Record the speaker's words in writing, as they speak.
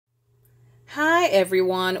Hi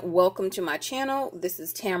everyone, welcome to my channel. This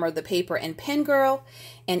is Tamara the Paper and Pen Girl,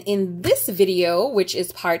 and in this video, which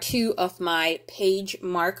is part 2 of my page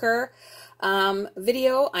marker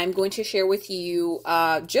video, I'm going to share with you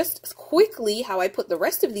just quickly how I put the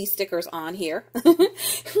rest of these stickers on here.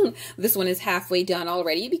 This one is halfway done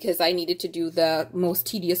already because I needed to do the most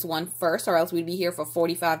tedious one first, or else we'd be here for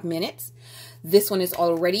 45 minutes. This one is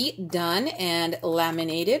already done and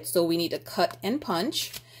laminated, so we need to cut and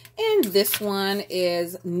punch. And this one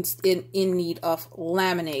is in need of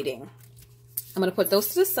laminating. I'm going to put those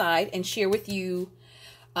to the side and share with you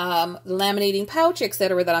the laminating pouch,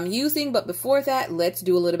 etc. that I'm using. But before that, let's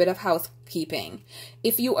do a little bit of housekeeping.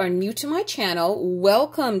 If you are new to my channel,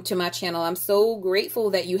 welcome to my channel. I'm so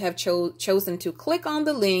grateful that you have chosen to click on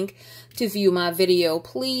the link to view my video.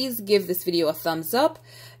 Please give this video a thumbs up.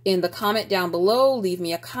 In the comment down below, leave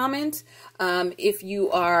me a comment. If you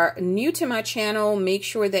are new to my channel, make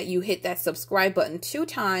sure that you hit that subscribe button 2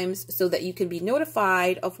 times so that you can be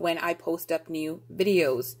notified of when I post up new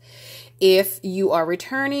videos. If you are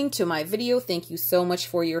returning to my video, thank you so much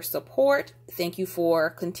for your support. Thank you for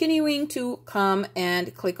continuing to come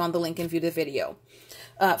and click on the link and view the video.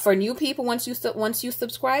 For new people, once you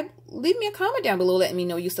subscribe, leave me a comment down below. Let me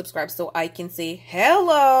know you subscribe so I can say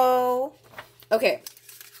hello. Okay.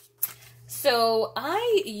 So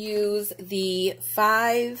I use the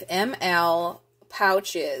 5 ml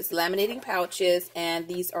pouches, laminating pouches, and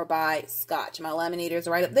these are by Scotch. My laminator is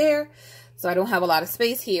right up there, so I don't have a lot of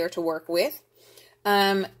space here to work with.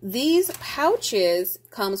 These pouches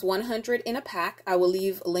comes 100 in a pack. I will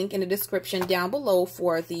leave a link in the description down below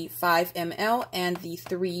for the 5 ml and the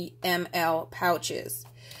 3 ml pouches.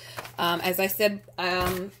 As I said,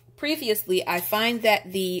 previously, I find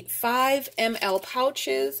that the 5 ml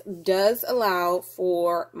pouches does allow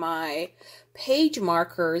for my page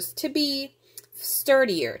markers to be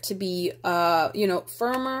sturdier, to be,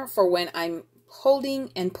 firmer for when I'm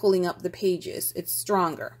holding and pulling up the pages. It's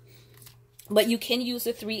stronger. But you can use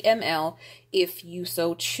a 3 ml if you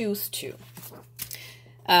so choose to.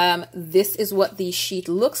 This is what the sheet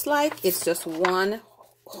looks like. It's just one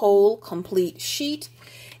whole complete sheet.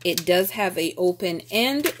 It does have an open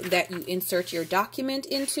end that you insert your document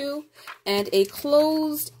into and a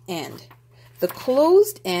closed end. The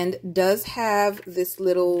closed end does have this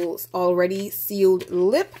little already sealed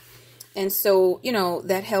lip. And so,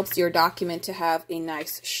 that helps your document to have a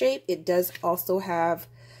nice shape. It does also have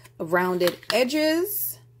rounded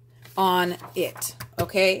edges on it.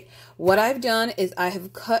 Okay. What I've done is I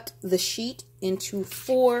have cut the sheet into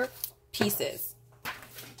 4 pieces.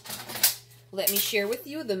 Let me share with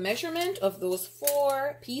you the measurement of those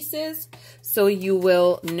 4 pieces so you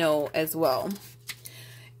will know as well.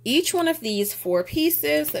 Each one of these 4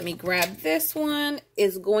 pieces, let me grab this one,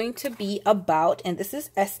 is going to be about, and this is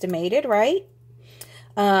estimated, right?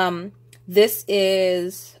 This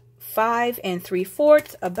is 5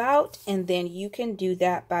 3/4 about, and then you can do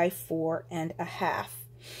that by 4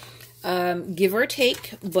 1/2. Give or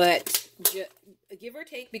take, but give or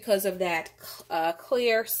take because of that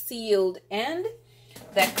clear sealed end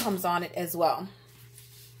that comes on it as well.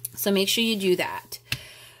 So make sure you do that.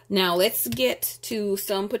 Now let's get to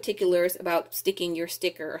some particulars about sticking your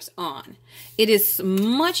stickers on. It is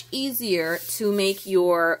much easier to make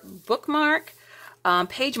your bookmark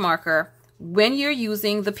page marker when you're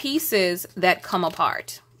using the pieces that come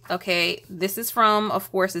apart. Okay, this is from,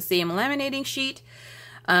 of course, the same laminating sheet.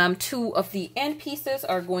 2 of the end pieces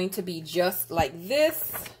are going to be just like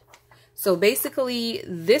this. So basically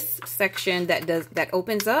this section that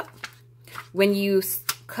opens up, when you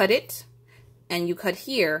cut it and you cut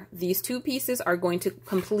here, these 2 pieces are going to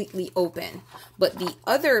completely open, but the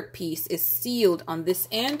other piece is sealed on this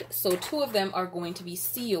end. So 2 of them are going to be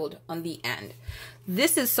sealed on the end.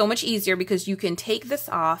 This is so much easier because you can take this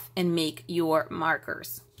off and make your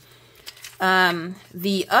markers.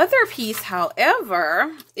 The other piece,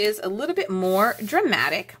 however, is a little bit more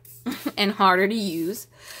dramatic and harder to use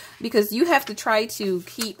because you have to try to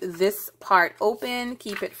keep this part open,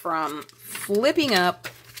 keep it from flipping up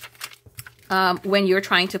when you're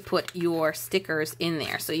trying to put your stickers in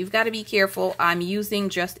there. So you've got to be careful. I'm using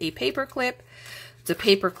just a paper clip to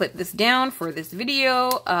paper clip this down for this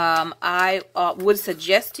video. I would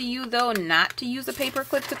suggest to you, though, not to use a paper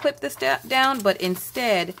clip to clip this down, but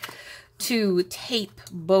instead to tape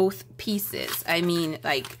both pieces. I mean,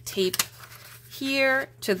 like tape here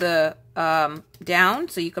to the down,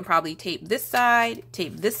 so you can probably tape this side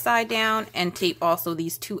down, and tape also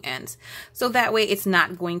these 2 ends. So that way it's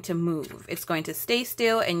not going to move. It's going to stay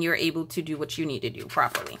still and you're able to do what you need to do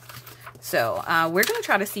properly. So we're going to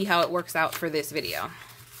try to see how it works out for this video.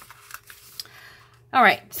 All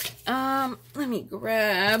right, let me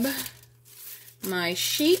grab my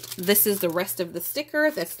sheet. This is the rest of the sticker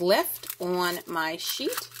that's left on my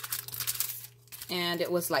sheet. And it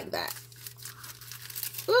was like that.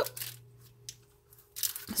 Oop.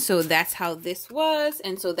 So that's how this was.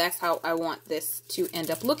 And so that's how I want this to end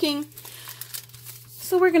up looking.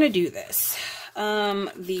 So we're going to do this.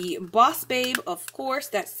 The Boss Babe, of course,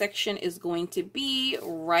 that section is going to be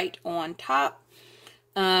right on top.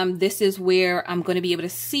 This is where I'm going to be able to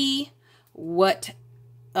see what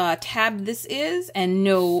tab this is and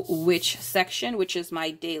know which section, which is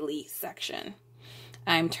my daily section,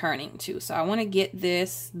 I'm turning to. So I want to get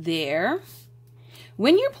this there.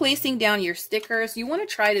 When you're placing down your stickers, you want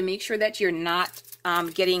to try to make sure that you're not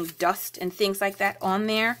getting dust and things like that on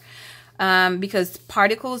there, because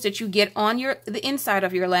particles that you get on the inside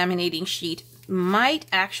of your laminating sheet might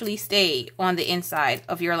actually stay on the inside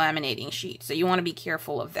of your laminating sheet. So you want to be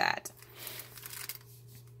careful of that.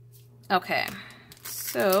 Okay,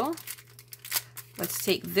 so let's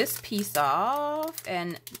take this piece off.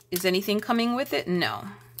 And is anything coming with it? No.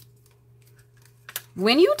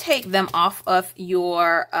 When you take them off of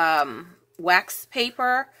your wax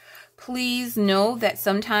paper, please know that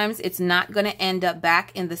sometimes it's not going to end up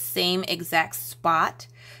back in the same exact spot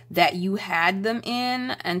that you had them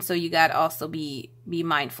in. And so you got to also be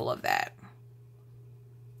mindful of that.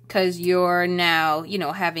 Because you're now, you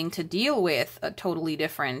know, having to deal with a totally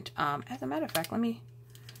different, as a matter of fact, let me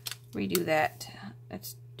redo that.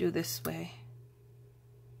 Let's do this way.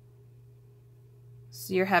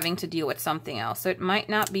 So you're having to deal with something else. So it might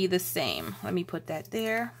not be the same. Let me put that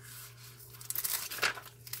there.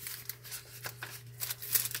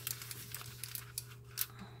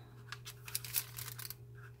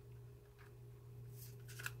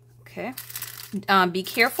 Okay. Be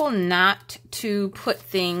careful not to put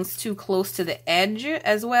things too close to the edge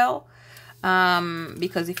as well.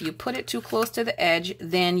 Because if you put it too close to the edge,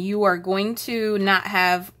 then you are going to not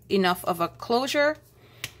have enough of a closure.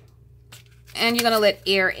 And you're going to let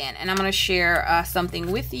air in. And I'm going to share something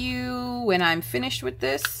with you when I'm finished with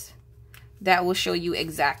this. That will show you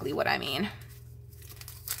exactly what I mean.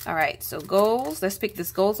 All right, so goals. Let's pick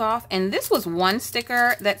this goals off. And this was one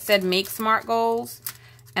sticker that said Make Smart Goals.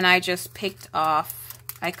 And I just picked off,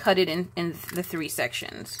 I cut it in the 3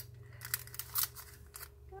 sections.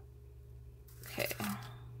 Okay.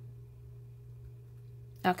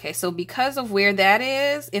 Okay, so because of where that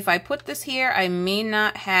is, if I put this here, I may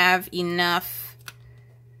not have enough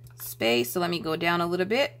space. So let me go down a little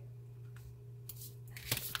bit.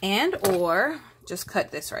 And or just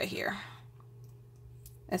cut this right here.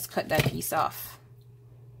 Let's cut that piece off.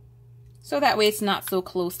 So that way it's not so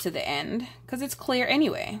close to the end, because it's clear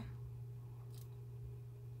anyway.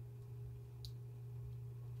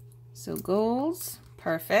 So goals,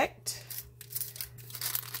 perfect.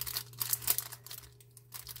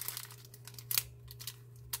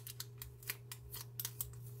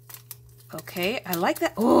 Okay, I like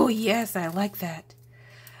that. Oh yes, I like that.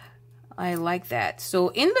 I like that. So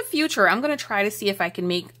in the future, I'm going to try to see if I can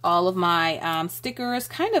make all of my stickers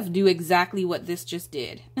kind of do exactly what this just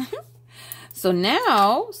did. So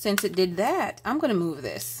now, since it did that, I'm going to move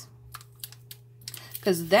this.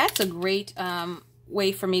 Because that's a great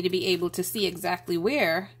way for me to be able to see exactly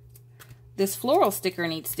where this floral sticker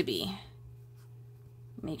needs to be.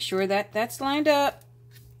 Make sure that that's lined up.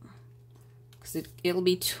 Because it'll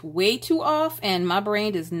be way too off, and my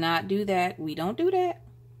brain does not do that. We don't do that.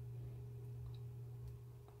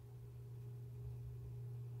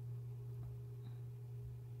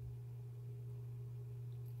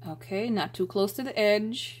 Okay, not too close to the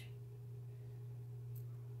edge.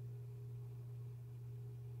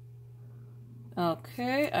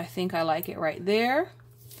 Okay, I think I like it right there.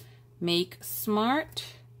 Make Smart.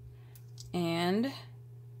 And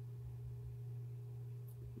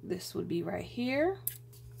this would be right here.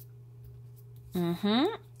 And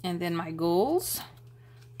then my goals.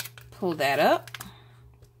 Pull that up.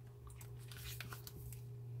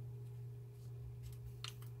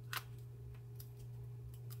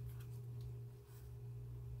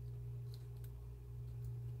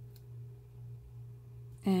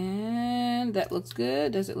 And that looks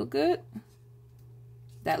good. Does it look good?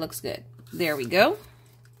 That looks good. There we go.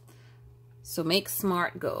 So Make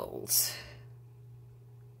Smart Goals.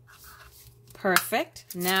 Perfect.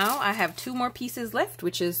 Now I have 2 more pieces left,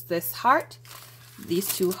 which is this heart,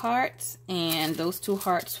 these 2 hearts, and those 2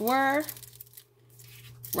 hearts were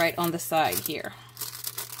right on the side here.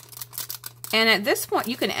 And at this point,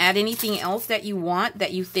 you can add anything else that you want,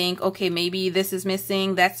 that you think, okay, maybe this is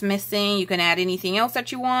missing, that's missing. You can add anything else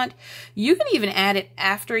that you want. You can even add it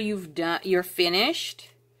after you're finished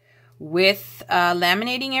with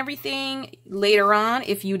laminating everything later on,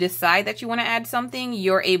 if you decide that you want to add something,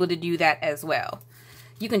 you're able to do that as well.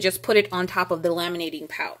 You can just put it on top of the laminating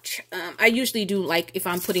pouch. I usually do, like, if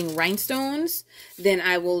I'm putting rhinestones, then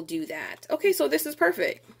I will do that. Okay, so this is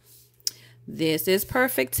perfect. This is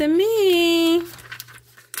perfect to me.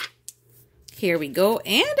 Here we go.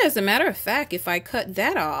 And as a matter of fact, if I cut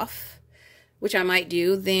that off, which I might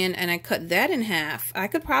do then, and I cut that in half, I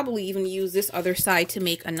could probably even use this other side to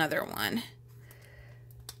make another one.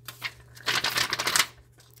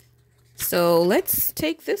 So let's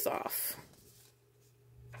take this off,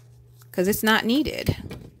 because it's not needed.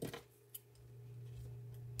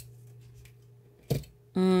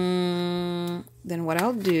 Then what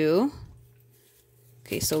I'll do,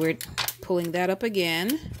 okay, so we're pulling that up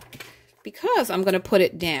again, because I'm going to put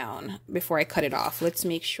it down before I cut it off. Let's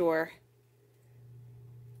make sure,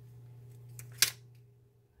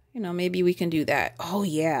 you know, maybe we can do that. Oh,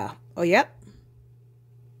 yeah. Oh, yep.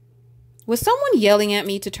 Was someone yelling at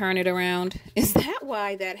me to turn it around? Is that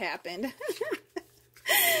why that happened?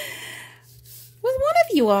 Was one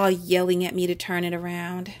of you all yelling at me to turn it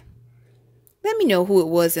around? Let me know who it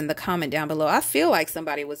was in the comment down below. I feel like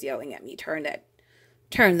somebody was yelling at me, turn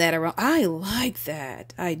that around. I like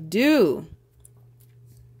that. I do.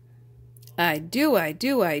 I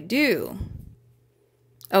do.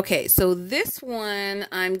 Okay, so this one,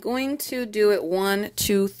 I'm going to do it 1,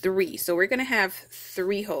 2, 3. So we're going to have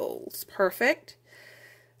 3 holes. Perfect.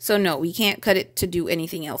 So no, we can't cut it to do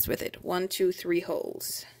anything else with it. 1, 2, 3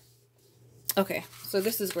 holes. Okay, so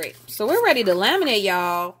this is great. So we're ready to laminate,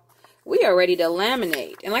 y'all. We are ready to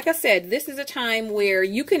laminate. And like I said, this is a time where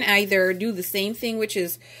you can either do the same thing, which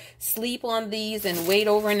is sleep on these and wait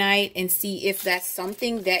overnight and see if that's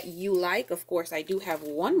something that you like. Of course, I do have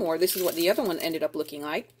one more. This is what the other one ended up looking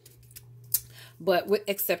like. But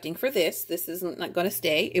excepting for this is not going to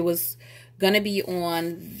stay. It was going to be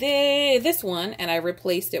on this one, and I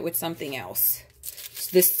replaced it with something else. It's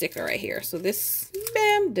this sticker right here. So this,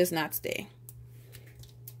 bam, does not stay.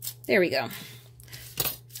 There we go.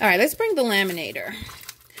 All right, let's bring the laminator.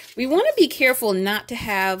 We want to be careful not to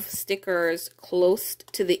have stickers close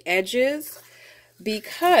to the edges,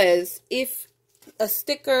 because if a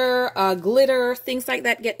sticker, glitter, things like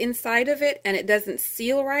that get inside of it and it doesn't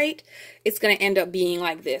seal right, it's going to end up being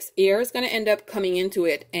like this. Air is going to end up coming into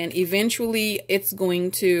it, and eventually it's going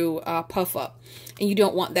to puff up, and you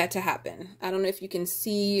don't want that to happen. I don't know if you can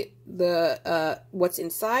see the what's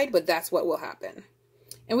inside, but that's what will happen,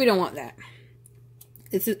 and we don't want that.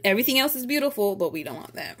 Everything else is beautiful, but we don't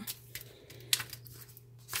want that.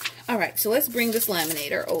 All right, so let's bring this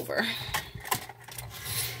laminator over.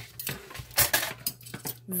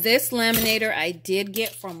 This laminator I did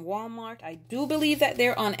get from Walmart. I do believe that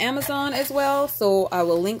they're on Amazon as well, so I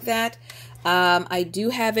will link that. I do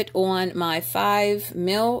have it on my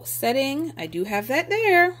 5mm setting. I do have that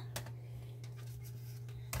there.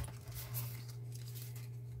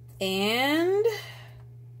 And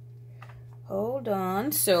hold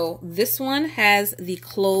on. So this one has the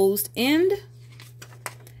closed end.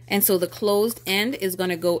 And so the closed end is going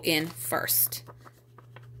to go in first.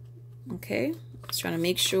 Okay. Just trying to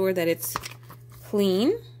make sure that it's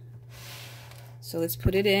clean. So let's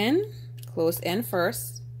put it in. Closed end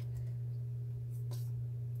first.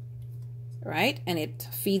 All right. And it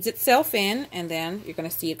feeds itself in, and then you're going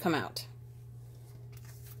to see it come out.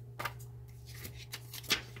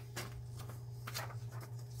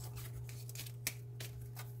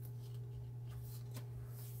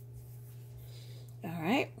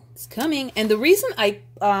 Coming. And the reason I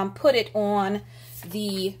put it on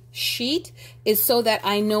the sheet is so that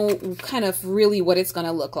I know kind of really what it's going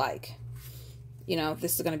to look like. You know,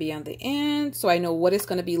 this is going to be on the end, so I know what it's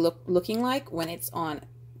going to be looking like when it's on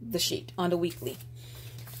the sheet, on the weekly.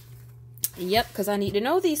 Yep, because I need to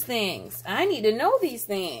know these things. I need to know these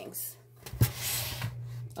things.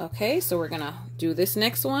 Okay, so we're going to do this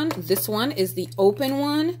next one. This one is the open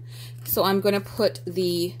one. So I'm going to put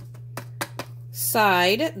the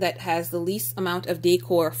side that has the least amount of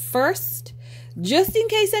decor first, just in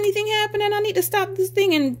case anything happened and I need to stop this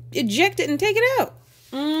thing and eject it and take it out.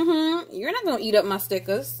 You're not gonna eat up my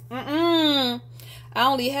stickers. I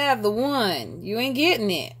only have the one. You ain't getting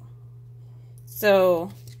it.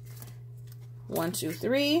 So 1, 2,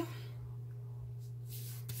 3.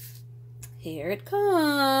 Here it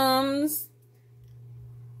comes.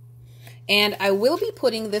 And I will be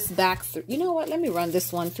putting this back through. You know what? Let me run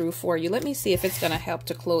this one through for you. Let me see if it's going to help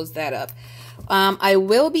to close that up. I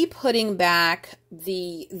will be putting back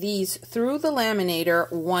these through the laminator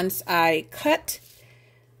once I cut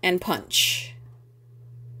and punch.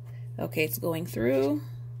 Okay, it's going through.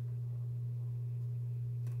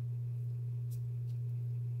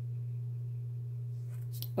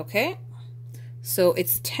 Okay, so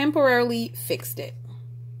it's temporarily fixed it.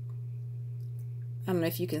 I don't know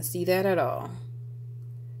if you can see that at all,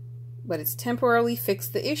 but it's temporarily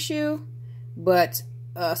fixed the issue, but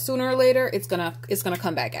sooner or later it's gonna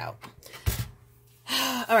come back out.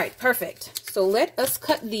 All right, perfect. So let us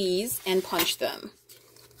cut these and punch them.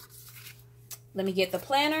 Let me get the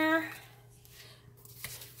planner.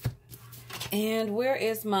 And where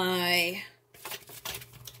is my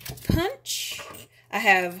punch? I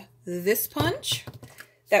have this punch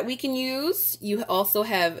that we can use. You also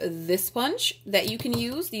have this punch that you can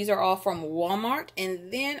use. These are all from Walmart.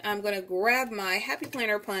 And then I'm going to grab my Happy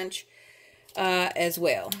Planner punch as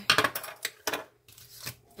well.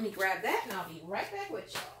 Let me grab that and I'll be right back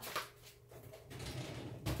with y'all.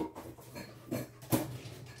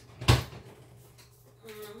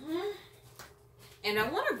 And I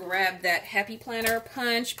want to grab that Happy Planner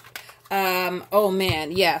punch. Oh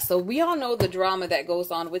man, yeah. So we all know the drama that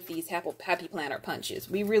goes on with these Happy Planner punches.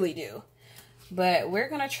 We really do. But we're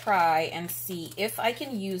going to try and see if I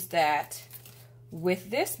can use that with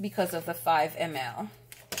this because of the 5 ml.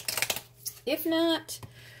 If not,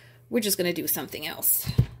 we're just going to do something else.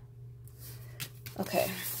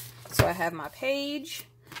 Okay, so I have my page.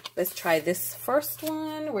 Let's try this first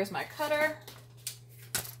one. Where's my cutter?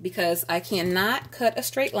 Because I cannot cut a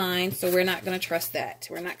straight line, so we're not going to trust that.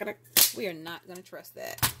 We are not going to trust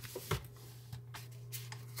that.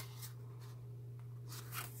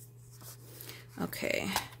 Okay.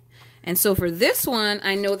 And so for this one,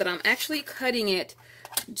 I know that I'm actually cutting it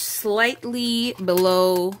slightly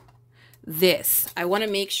below this. I want to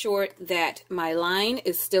make sure that my line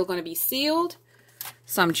is still going to be sealed.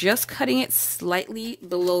 So I'm just cutting it slightly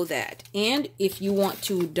below that. And if you want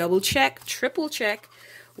to double check, triple check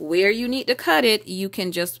where you need to cut it, you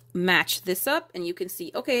can just match this up and you can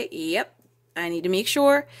see, okay, yep, I need to make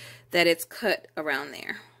sure that it's cut around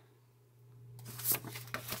there.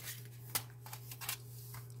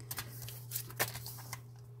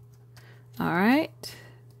 All right.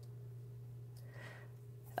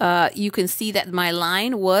 You can see that my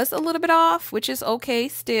line was a little bit off, which is okay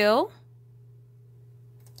still.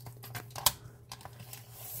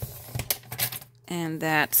 And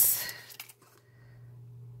that's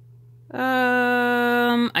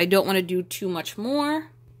I don't want to do too much more.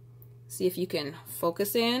 See if you can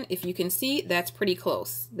focus in. If you can see, that's pretty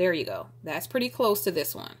close. There you go. That's pretty close to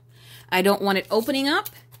this one. I don't want it opening up.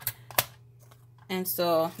 And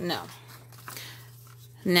so, no.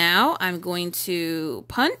 Now I'm going to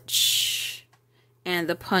punch. And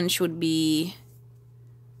the punch would be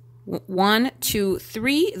 1, 2,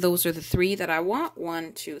 3. Those are the 3 that I want.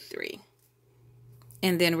 1, 2, 3.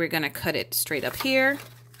 And then we're going to cut it straight up here.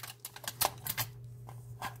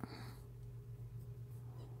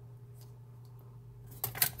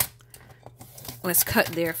 Let's cut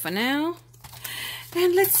there for now.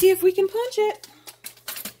 And let's see if we can punch it.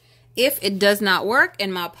 If it does not work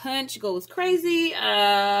and my punch goes crazy,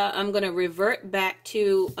 I'm going to revert back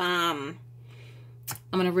to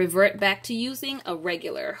using a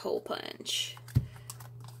regular hole punch.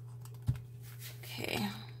 Okay.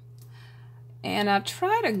 And I'll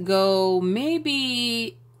try to go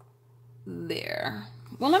maybe there.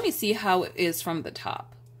 Well, let me see how it is from the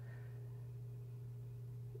top.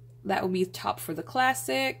 That would be top for the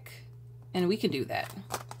classic, and we can do that.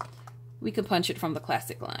 We could punch it from the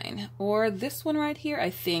classic line. Or this one right here,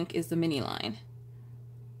 I think, is the mini line.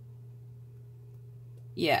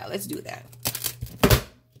 Yeah, let's do that.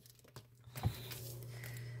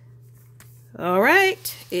 All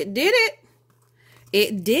right, it did it.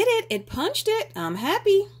 It did it. It punched it. I'm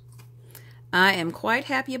happy. I am quite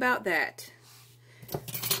happy about that.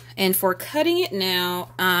 And for cutting it now,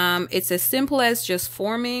 it's as simple as just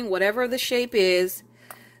forming whatever the shape is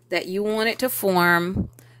that you want it to form.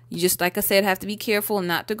 You just, like I said, have to be careful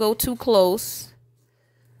not to go too close.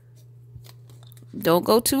 Don't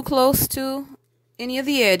go too close to any of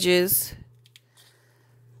the edges.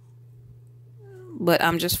 But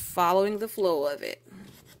I'm just following the flow of it.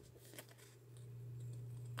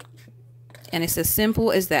 And it's as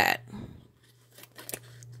simple as that.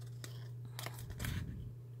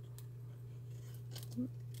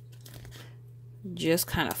 Just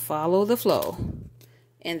kind of follow the flow.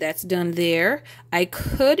 And that's done there. I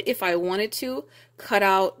could, if I wanted to, cut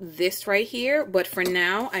out this right here, but for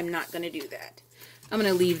now, I'm not going to do that. I'm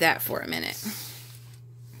going to leave that for a minute.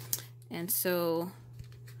 And so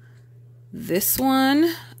this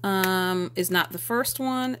one is not the first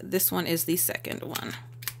one. This one is the second one.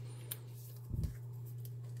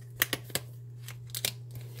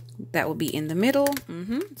 That will be in the middle.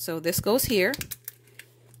 So this goes here.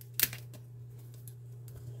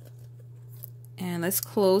 And let's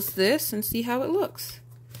close this and see how it looks.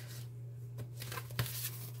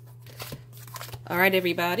 All right,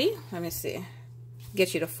 everybody, let me see.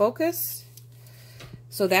 Get you to focus.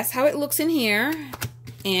 So that's how it looks in here.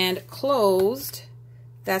 And closed,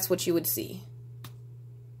 that's what you would see.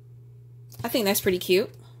 I think that's pretty cute.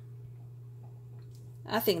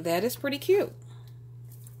 I think that is pretty cute.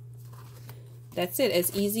 That's it,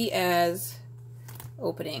 as easy as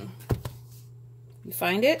opening. You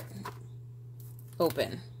find it,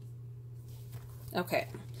 open. Okay,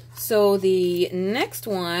 so the next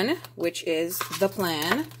one, which is the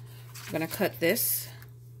plan, I'm gonna cut this.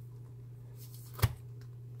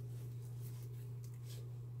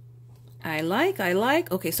 I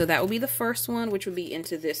like. Okay, so that will be the first one, which would be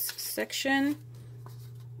into this section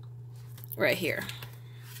right here.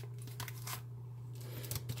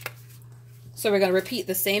 So we're going to repeat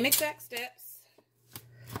the same exact steps.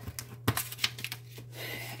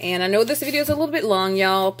 And I know this video is a little bit long,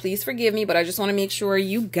 y'all. Please forgive me, but I just want to make sure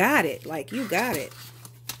you got it. Like, you got it.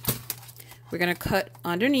 We're going to cut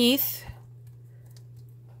underneath.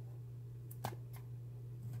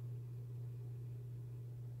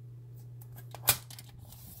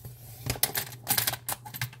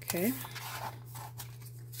 Okay.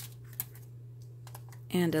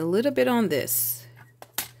 And a little bit on this.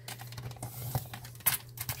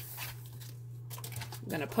 I'm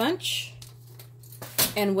gonna punch.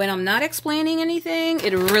 And when I'm not explaining anything,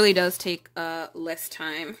 it really does take less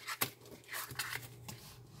time.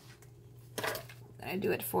 I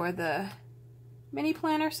do it for the mini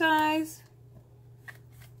planner size.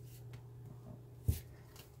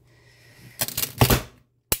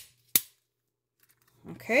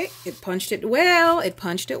 Okay, it punched it well,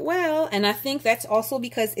 and I think that's also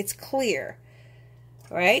because it's clear.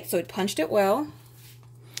 All right, so it punched it well.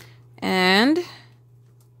 And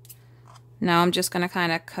now I'm just gonna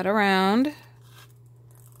kind of cut around.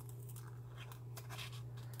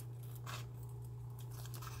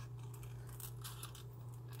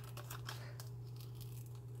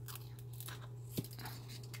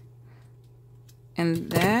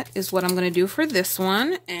 And that is what I'm gonna do for this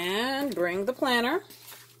one, and bring the planner.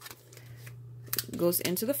 Goes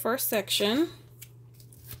into the first section,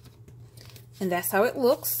 and that's how it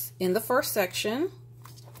looks in the first section.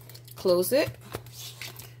 Close it,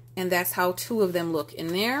 and that's how two of them look in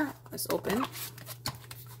there. Let's open.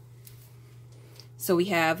 So we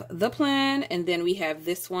have the plan, and then we have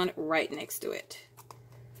this one right next to it.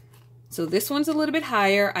 So this one's a little bit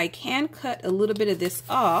higher. I can cut a little bit of this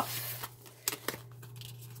off.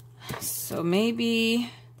 So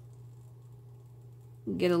maybe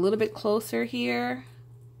get a little bit closer here.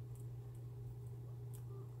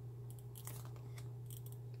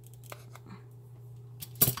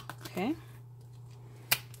 Okay.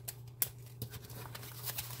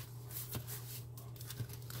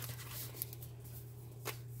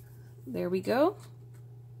 There we go.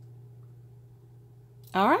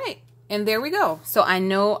 All right, and there we go. So I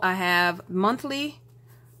know I have monthly,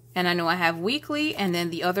 and I know I have weekly, and then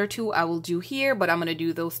the other two I will do here, but I'm going to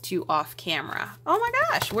do those two off camera. Oh my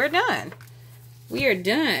gosh, we're done. We are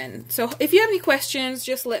done. So if you have any questions,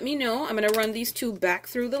 just let me know. I'm going to run these two back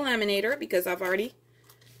through the laminator because I've already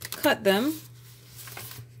cut them.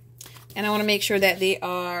 And I want to make sure that they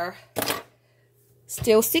are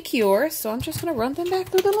still secure. So I'm just going to run them back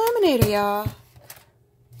through the laminator, y'all.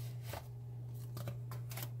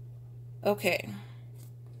 Okay.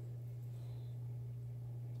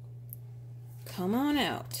 Come on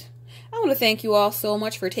out. I want to thank you all so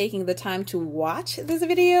much for taking the time to watch this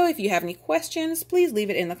video. If you have any questions, please leave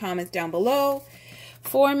it in the comments down below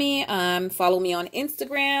for me. Follow me on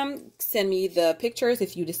Instagram. Send me the pictures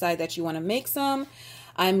if you decide that you want to make some.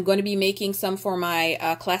 I'm going to be making some for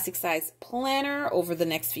my classic size planner over the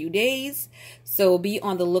next few days. So be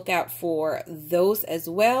on the lookout for those as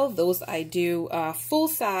well. Those I do full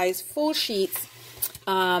size, full sheets.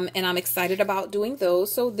 And I'm excited about doing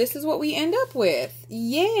those. So this is what we end up with.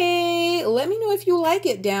 Yay! Let me know if you like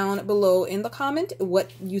it down below in the comment,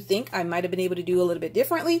 what you think I might have been able to do a little bit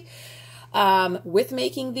differently with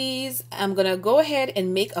making these. I'm going to go ahead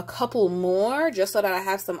and make a couple more just so that I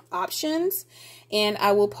have some options. And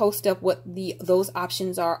I will post up what those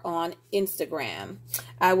options are on Instagram.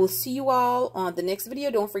 I will see you all on the next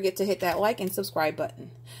video. Don't forget to hit that like and subscribe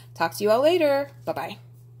button. Talk to you all later. Bye-bye.